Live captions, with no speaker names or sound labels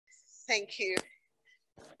Thank you.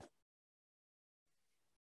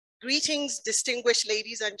 Greetings, distinguished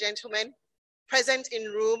ladies and gentlemen, present in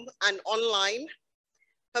room and online.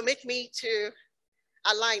 Permit me to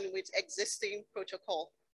align with existing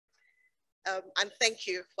protocol. And thank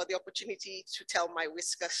you for the opportunity to tell my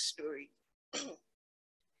WISCAR story.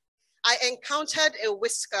 I encountered a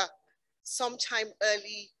WISCAR sometime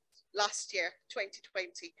early last year,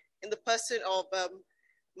 2020, in the person of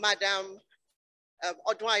Madam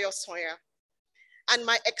Odwayo Soya. And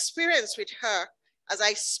my experience with her, as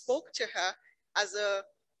I spoke to her as an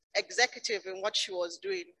executive in what she was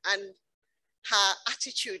doing, and her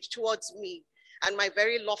attitude towards me and my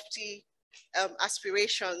very lofty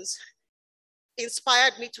aspirations,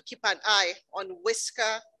 inspired me to keep an eye on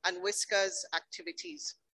WISCAR and WISCAR's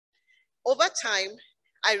activities. Over time,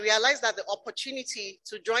 I realized that the opportunity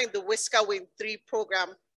to join the WISCAR Win 3 program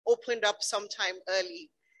opened up sometime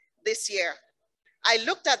early this year. I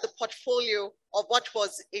looked at the portfolio of what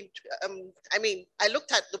was I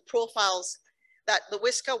looked at the profiles that the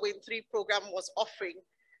WISCAR Win 3 program was offering,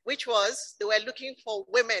 which was they were looking for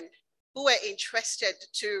women who were interested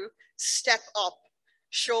to step up,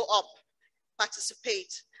 show up,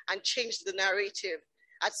 participate, and change the narrative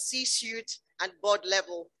at C-suite and board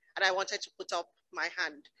level. And I wanted to put up my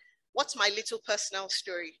hand. What's my little personal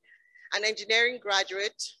story? An engineering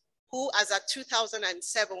graduate who, as at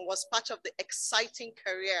 2007, was part of the exciting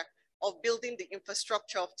career of building the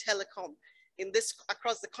infrastructure of telecom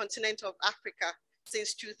across the continent of Africa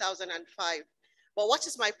since 2005. But what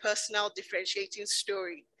is my personal differentiating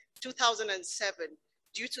story? 2007,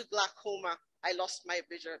 due to glaucoma, I lost my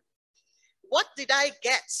vision. What did I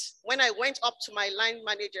get when I went up to my line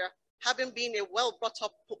manager, having been a well brought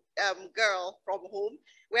up girl from home,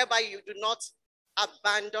 whereby you do not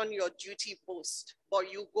abandon your duty post,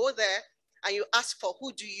 but you go there and you ask for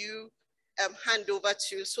who do you hand over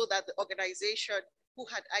to, so that the organization who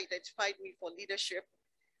had identified me for leadership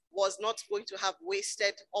was not going to have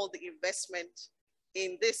wasted all the investment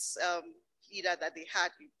in this leader that they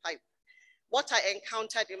had in pipe. What I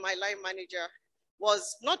encountered in my line manager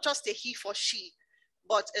was not just a he for she,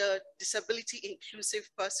 but a disability inclusive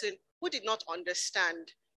person who did not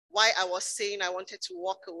understand why I was saying I wanted to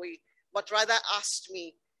walk away, but rather asked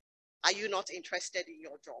me, are you not interested in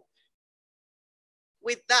your job?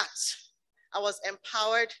 With that, I was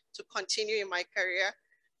empowered to continue in my career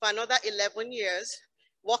for another 11 years,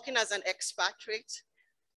 working as an expatriate,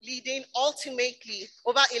 leading ultimately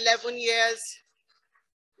over 11 years,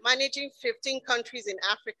 managing 15 countries in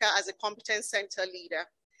Africa as a competence center leader.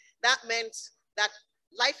 That meant that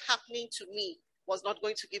life happening to me was not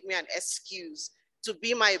going to give me an excuse to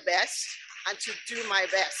be my best and to do my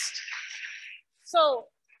best. So,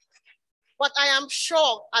 but I am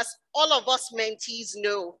sure, as all of us mentees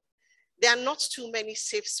know, there are not too many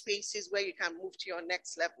safe spaces where you can move to your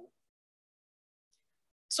next level.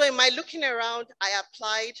 So in my looking around, I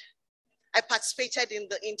applied, I participated in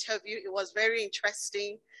the interview. It was very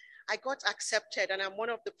interesting. I got accepted, and I'm one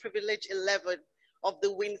of the privileged 11 of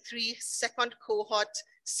the Win 3 second cohort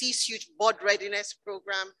C-suite board readiness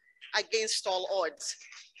program against all odds.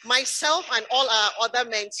 Myself and all our other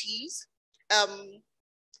mentees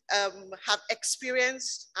have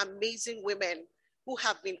experienced amazing women who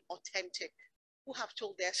have been authentic, who have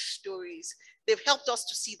told their stories. They've helped us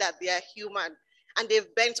to see that they are human, and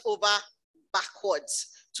they've bent over backwards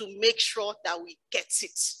to make sure that we get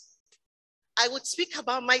it. I would speak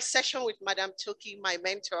about my session with Madam Toki, my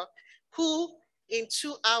mentor, who in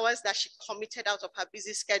 2 hours that she committed out of her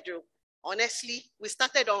busy schedule, honestly, we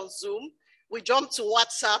started on Zoom, we jumped to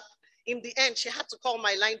WhatsApp. In the end, she had to call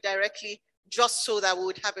my line directly just so that we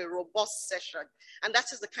would have a robust session. And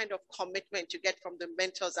that is the kind of commitment you get from the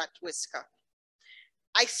mentors at WISCAR.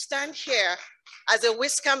 I stand here as a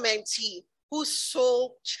WISCAR mentee who's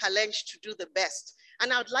so challenged to do the best.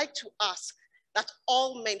 And I would like to ask that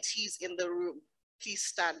all mentees in the room, please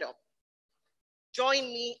stand up. Join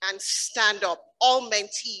me and stand up, all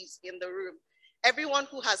mentees in the room. Everyone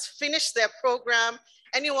who has finished their program,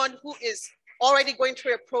 anyone who is already going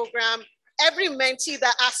through a program, every mentee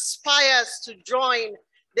that aspires to join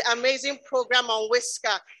the amazing program on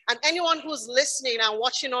WISCAR, and anyone who's listening and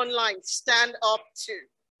watching online, stand up too.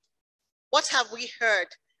 What have we heard?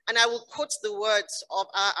 And I will quote the words of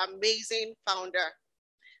our amazing founder,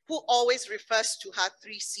 who always refers to her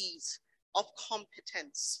 3 C's of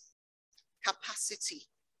competence, capacity,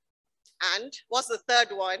 and what's the third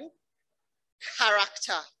one?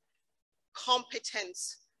 Character.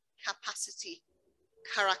 Competence, capacity,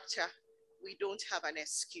 character. We don't have an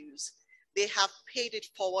excuse. They have paid it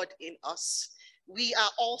forward in us. We are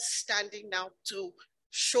all standing now to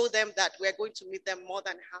show them that we're going to meet them more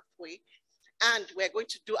than halfway, and we're going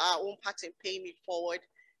to do our own part in paying it forward.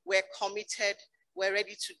 We're committed, we're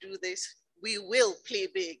ready to do this. We will play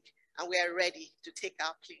big, and we are ready to take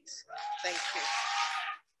our place. Thank you.